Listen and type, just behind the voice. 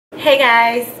Hey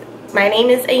guys, my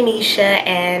name is Ameisha,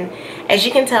 and as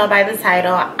you can tell by the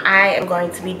title, I am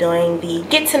going to be doing the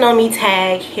Get to Know Me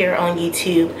tag here on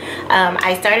YouTube.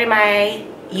 I started my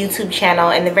YouTube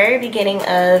channel in the very beginning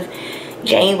of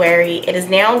January. It is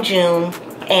now June,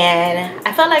 and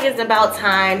I felt like it's about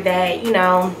time that,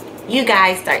 you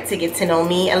guys start to get to know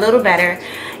me a little better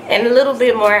and a little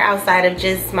bit more outside of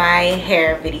just my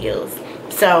hair videos.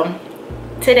 So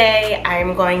today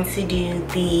I'm going to do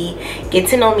the Get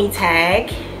to Know Me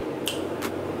tag.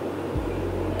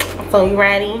 So you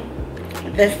ready?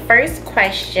 The first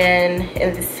question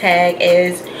in this tag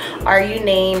is, are you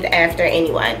named after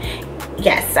anyone?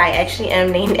 Yes, I actually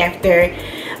am named after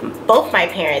both my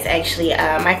parents actually.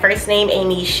 My first name,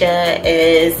 Ameisha,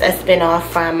 is a spinoff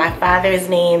from my father's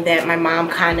name that my mom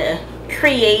kind of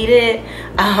created.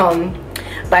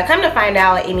 But come to find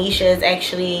out, Ameisha is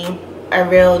actually a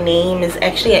real name, is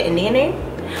actually an Indian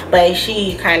name, but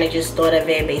she kind of just thought of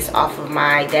it based off of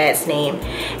my dad's name.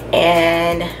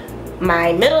 And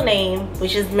my middle name,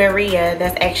 which is Maria,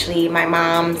 that's actually my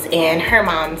mom's and her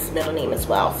mom's middle name as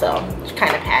well, so she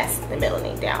kind of passed the middle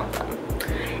name down. So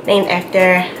named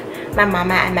after my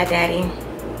mama and my daddy.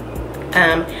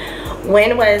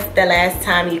 When was the last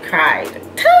time you cried?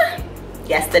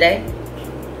 Yesterday.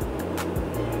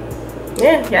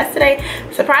 Yeah, yesterday.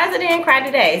 Surprised I didn't cry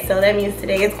today, so that means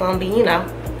today is gonna be,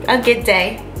 a good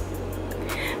day.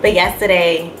 But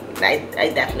yesterday, I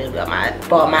definitely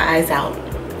bawled my eyes out.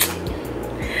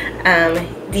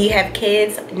 Do you have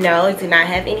kids? No, I do not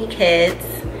have any kids.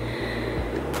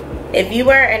 If you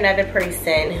were another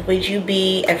person, would you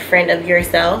be a friend of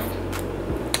yourself?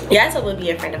 Yes, I would be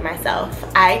a friend of myself.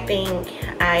 I think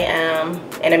I am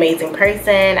an amazing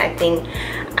person. I think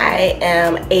I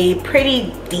am a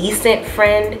pretty decent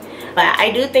friend, but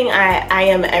I do think I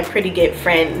am a pretty good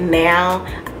friend now.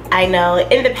 I know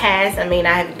in the past I may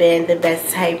not have been the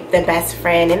best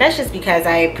friend, and that's just because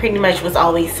I pretty much was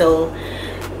always so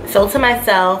to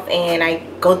myself, and I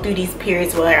go through these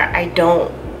periods where I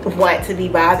don't want to be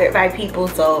bothered by people,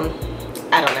 so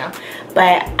I don't know.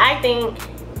 But I think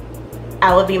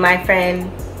I would be my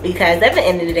friend because at the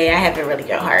end of the day I have a really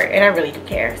good heart and I really do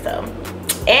care. So,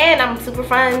 and I'm super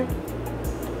fun.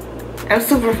 I'm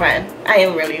super fun. I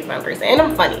am really a fun person, and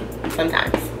I'm funny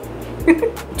sometimes.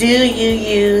 Do you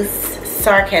use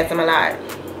sarcasm a lot?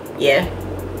 Yeah,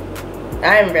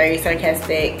 I am very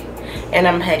sarcastic and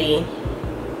I'm petty.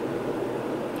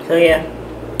 So yeah.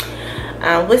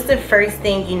 What's the first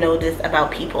thing you notice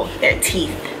about people? Their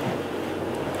teeth.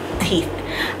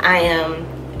 I am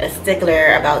a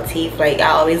stickler about teeth. Like, I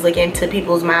always look into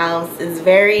people's mouths. It's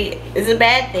a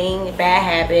bad thing, a bad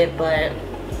habit, but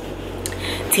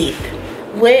teeth.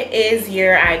 What is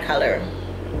your eye color?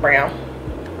 Brown.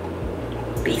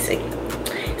 Basic.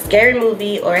 Scary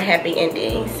movie or happy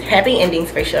endings? Happy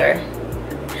endings for sure.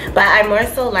 But I more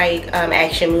so like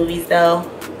action movies though.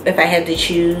 If I had to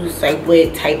choose like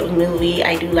what type of movie,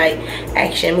 I do like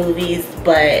action movies,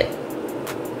 but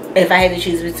if I had to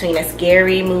choose between a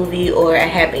scary movie or a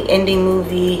happy ending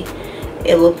movie,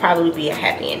 it would probably be a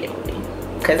happy ending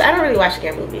movie because I don't really watch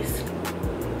scary movies.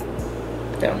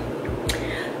 So,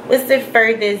 what's the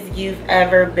furthest you've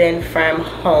ever been from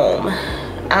home?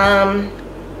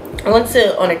 I went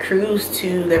on a cruise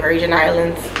to the Virgin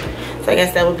Islands, so I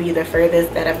guess that would be the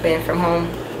furthest that I've been from home.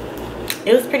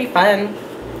 It was pretty fun.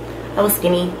 I was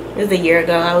skinny. It was a year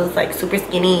ago. I was like super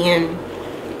skinny and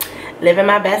living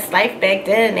my best life back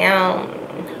then. Now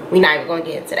we're not even gonna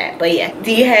get into that, but yeah.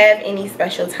 Do you have any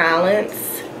special talents?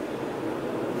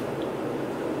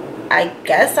 I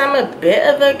guess I'm a bit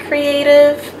of a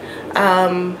creative.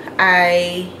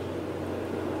 I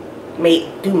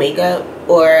do makeup,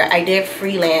 or I did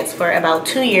freelance for about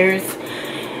 2 years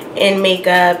in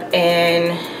makeup,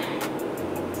 and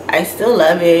I still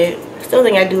love it. Still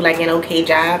think I do like an okay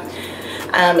job.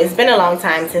 It's been a long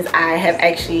time since I have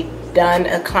actually done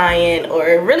a client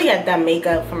or really have done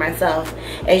makeup for myself.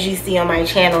 As you see on my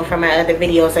channel from my other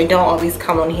videos, I don't always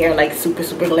come on here like super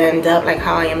glammed up like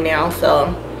how I am now.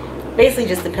 So basically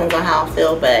just depends on how I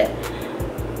feel. But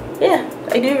yeah,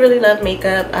 I do really love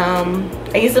makeup.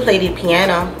 I used to play the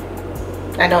piano.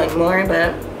 I don't anymore,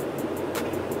 but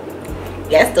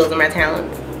yes, those are my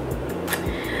talents.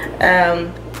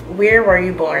 Where were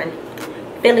you born?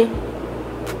 Philly.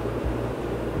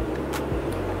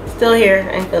 Still here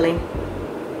in Philly.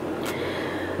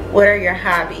 What are your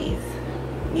hobbies?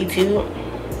 YouTube.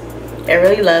 I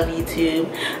really love YouTube.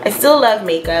 I still love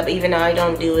makeup even though I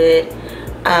don't do it.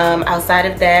 Outside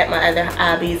of that, my other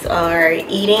hobbies are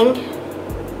eating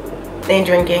and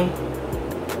drinking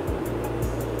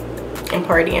and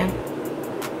partying.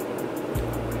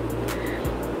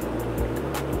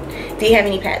 Do you have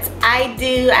any pets? I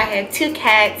do. I have 2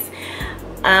 cats.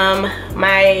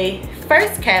 My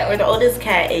first cat, or the oldest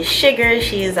cat, is Sugar.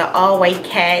 She is an all-white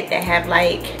cat that have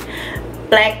like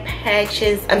black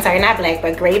patches. I'm sorry, not black,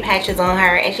 but gray patches on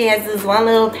her. And she has this one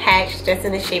little patch just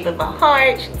in the shape of a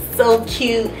heart. She's so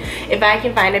cute. If I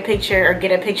can find a picture or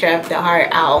get a picture of the heart,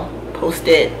 I'll post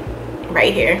it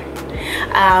right here.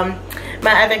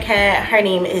 My other cat, her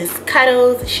name is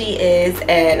Cuddles. She is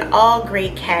an all gray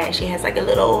cat. She has like a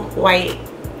little white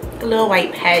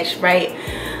patch right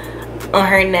on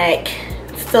her neck.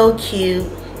 So cute.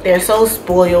 They're so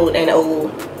spoiled and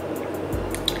old.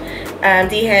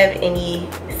 Do you have any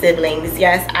siblings?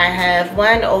 Yes, I have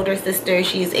one older sister.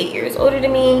 She's 8 years older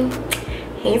than me.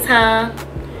 Hey Tom.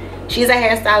 She's a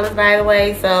hairstylist, by the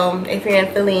way, so if you're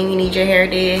in Philly and you need your hair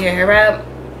did, hit her up.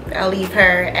 I'll leave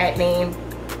her at name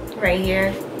right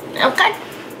here. Okay.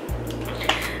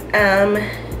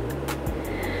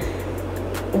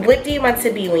 What do you want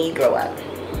to be when you grow up?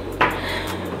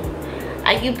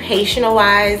 Occupational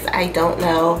wise, I don't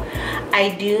know. I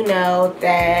do know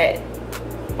that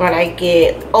when I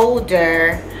get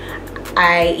older,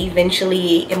 I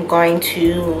eventually am going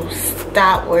to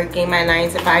stop working my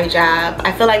 9-to-5 job.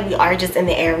 I feel like we are just in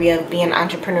the area of being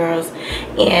entrepreneurs,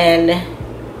 and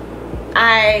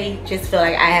I just feel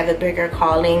like I have a bigger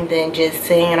calling than just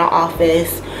sitting in an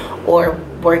office or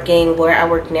working where I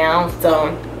work now.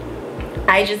 So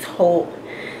I just hope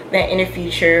that in the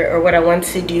future, or what I want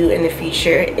to do in the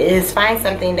future, is find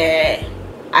something that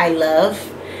I love,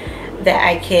 that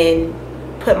I can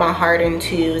put my heart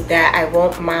into, that I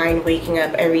won't mind waking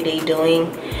up every day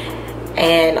doing.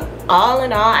 And all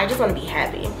in all, I just want to be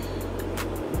happy.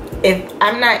 If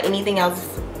I'm not anything else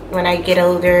when I get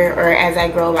older or as I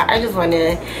grow up, I just want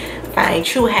to find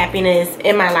true happiness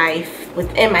in my life,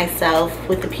 within myself,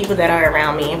 with the people that are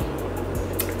around me.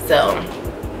 So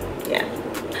yeah.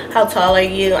 How tall are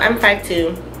you? I'm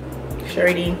 5'2",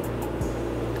 shorty.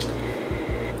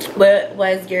 What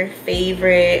was your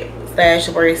favorite /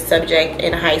 worst subject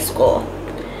in high school?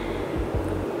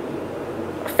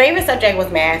 Favorite subject was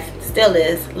math. Still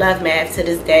is. Love math to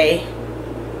this day.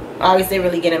 Always did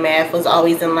really good in math. Was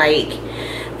always in like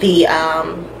the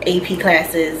AP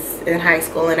classes in high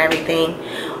school and everything.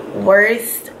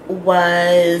 Worst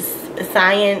was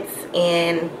science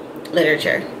and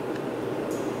literature.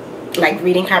 Like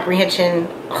reading comprehension.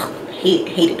 Ugh,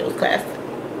 hated those classes.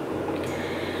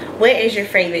 What is your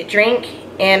favorite drink,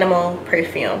 animal,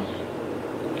 perfume?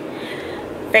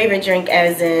 Favorite drink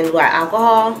as in what,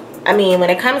 alcohol? I mean, when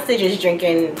it comes to just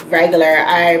drinking regular,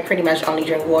 I pretty much only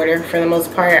drink water for the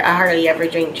most part. I hardly ever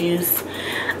drink juice.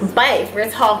 But if we're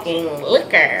talking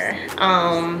liquor,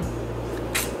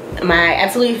 my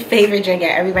absolute favorite drink,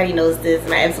 and everybody knows this,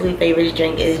 my absolute favorite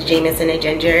drink is Jameson and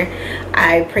ginger.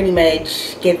 I pretty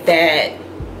much get that,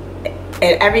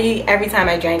 and every time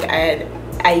I drink, I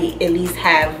at least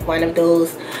have one of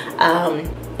those.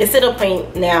 It's to the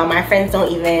point now my friends don't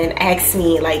even ask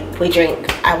me like what drink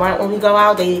I want when we go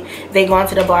out. They go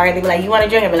onto the bar, they be like, you want a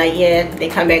drink? I be like, yeah. They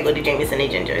come back with the Jameson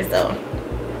and ginger. So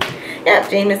yeah,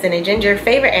 Jameson and ginger.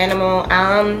 Favorite animal,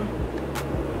 I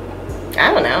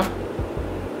don't know.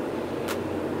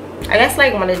 I guess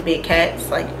like one of the big cats,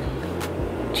 like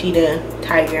cheetah,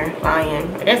 tiger,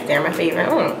 lion. I guess they're my favorite. I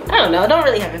don't know. I don't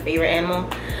really have a favorite animal.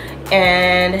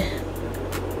 And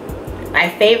my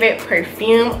favorite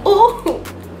perfume, ooh,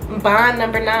 Bond No.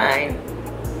 9.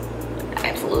 I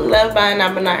absolutely love Bond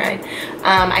No. 9.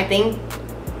 I think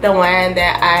the one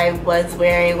that I was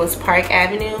wearing was Park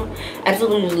Avenue.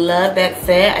 Absolutely love that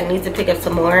scent. I need to pick up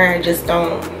some more. I just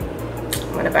don't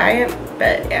want to buy it,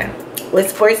 but yeah. What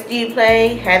sports do you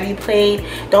play? Have you played?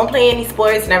 Don't play any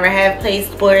sports. Never have played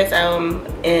sports. And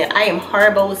I am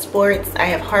horrible with sports. I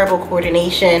have horrible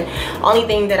coordination. Only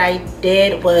thing that I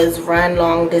did was run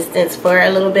long distance for a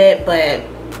little bit, but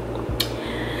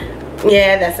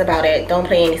yeah, that's about it. Don't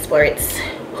play any sports.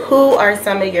 Who are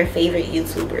some of your favorite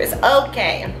YouTubers?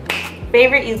 Okay,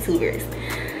 favorite YouTubers.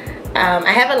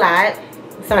 I have a lot,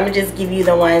 so I'm gonna just give you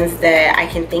the ones that I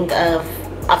can think of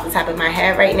off the top of my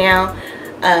head right now.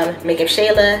 Makeup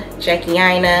Shayla, Jackie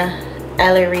Aina,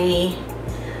 Ellery,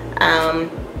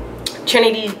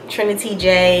 Trinity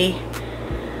J.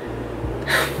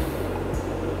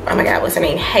 Oh my god, what's her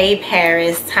name? Hey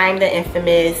Paris, Time the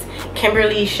Infamous,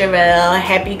 Kimberly Sherelle,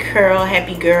 Happy Curl,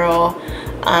 Happy Girl,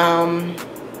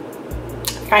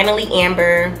 Finally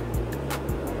Amber,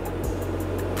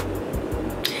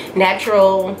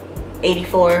 Natural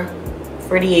 84,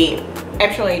 48,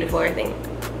 Natural 84 I think.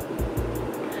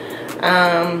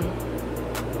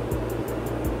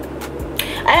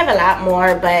 I have a lot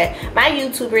more, but my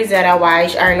YouTubers that I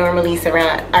watch are normally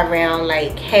around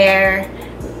like hair,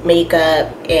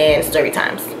 makeup, and story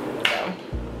times.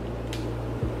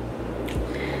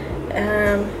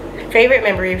 Favorite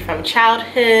memory from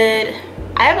childhood.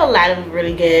 I have a lot of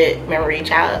really good memory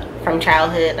from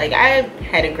childhood. Like, I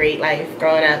had a great life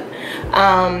growing up.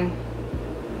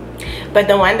 But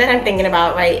the one that I'm thinking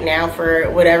about right now for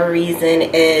whatever reason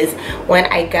is when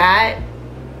I got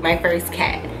my first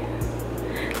cat.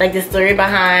 Like, the story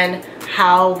behind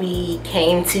how we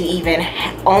came to even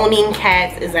owning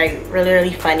cats is like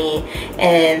really funny,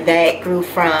 and that grew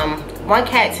from 1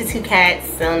 cat to 2 cats,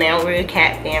 so now we're a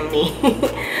cat family.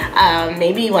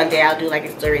 Maybe one day I'll do like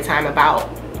a story time about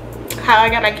how I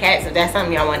got my cats, if that's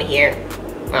something y'all want to hear.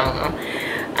 I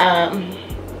don't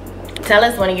know. Tell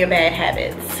us one of your bad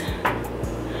habits.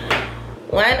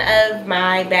 One of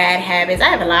my bad habits, I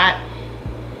have a lot,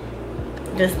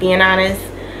 just being honest.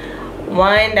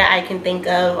 One that I can think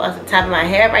of off the top of my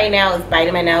head right now is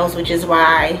biting my nails, which is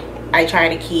why I try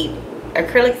to keep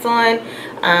acrylics on.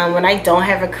 When I don't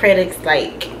have acrylics,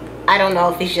 like, I don't know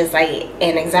if it's just like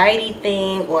an anxiety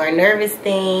thing or a nervous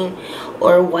thing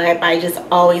or what, but I just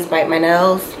always bite my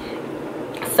nails.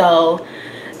 So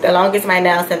the longest my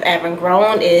nails have ever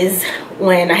grown is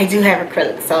when I do have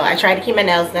acrylics. So I try to keep my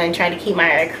nails done, try to keep my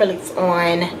acrylics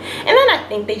on, and then I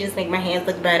think they just make my hands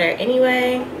look better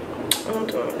anyway.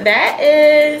 That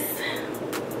is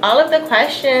all of the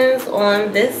questions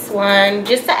on this one.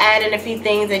 Just to add in a few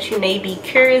things that you may be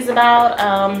curious about,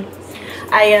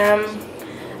 I am,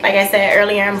 like I said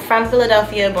earlier, I'm from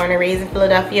Philadelphia, born and raised in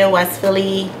Philadelphia, West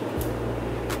Philly.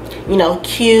 You know,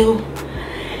 cue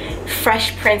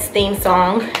Fresh Prince theme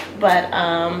song. But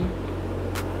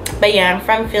yeah, I'm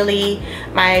from Philly.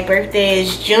 My birthday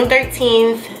is June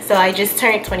 13th, so I just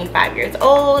turned 25 years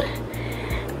old.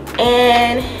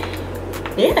 And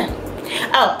yeah.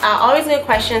 Oh, I always get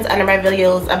questions under my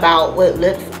videos about what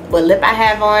lip I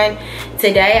have on.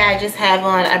 Today I just have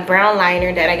on a brown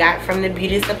liner that I got from the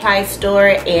beauty supply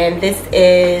store, and this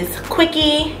is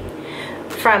Quickie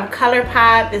from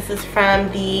ColourPop. This is from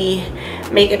the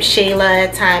Makeup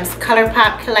Shayla times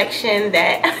ColourPop collection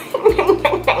that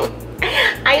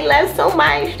I love so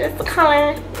much. This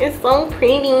color is so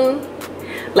pretty.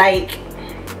 Like,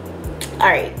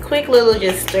 alright, quick little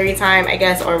just story time, I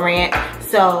guess, or rant.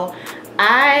 So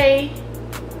I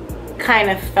kind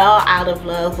of fell out of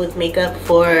love with makeup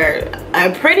for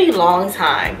a pretty long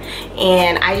time,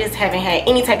 and I just haven't had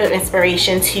any type of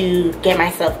inspiration to get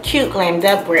myself cute, glammed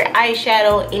up, wear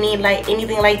eyeshadow,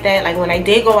 anything like that. Like, when I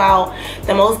did go out,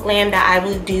 the most glam that I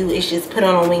would do is just put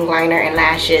on a wing liner and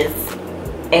lashes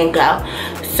and go.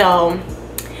 So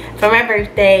for my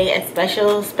birthday, a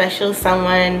special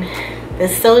someone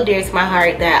that's so dear to my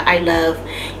heart that I love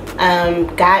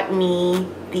got me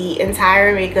the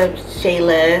entire Makeup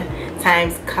Shayla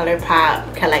times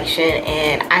ColourPop collection,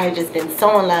 and I have just been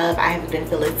so in love. I have been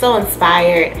feeling so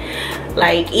inspired.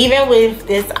 Like, even with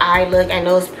this eye look, I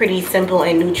know it's pretty simple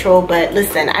and neutral, but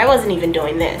listen, I wasn't even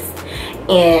doing this.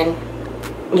 And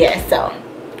yeah, so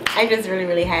I'm just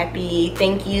really happy.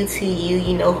 Thank you to you,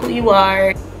 you know who you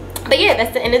are. But yeah,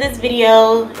 that's the end of this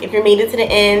video. If you made it to the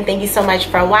end, thank you so much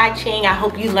for watching. I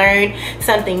hope you learned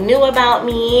something new about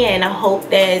me, and I hope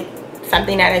that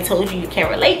something that I told you can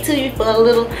relate to. You feel a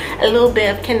little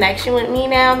bit of connection with me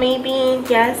now, maybe.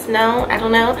 Yes, no, I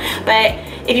don't know. But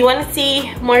if you want to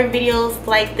see more videos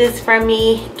like this from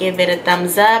me, give it a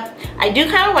thumbs up. I do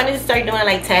kind of want to start doing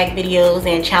like tag videos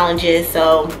and challenges,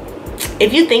 so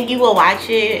if you think you will watch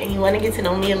it and you want to get to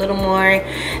know me a little more,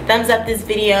 thumbs up this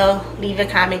video, leave a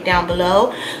comment down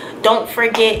below. Don't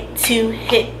forget to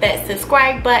hit that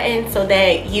subscribe button so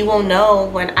that you will know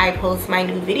when I post my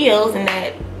new videos, and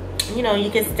that, you know,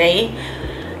 you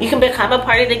can become a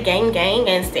part of the gang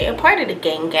and stay a part of the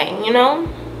gang, you know,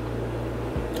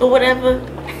 or whatever.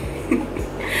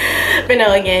 But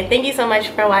no, again, thank you so much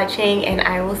for watching, and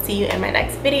I will see you in my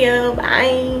next video.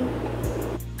 Bye.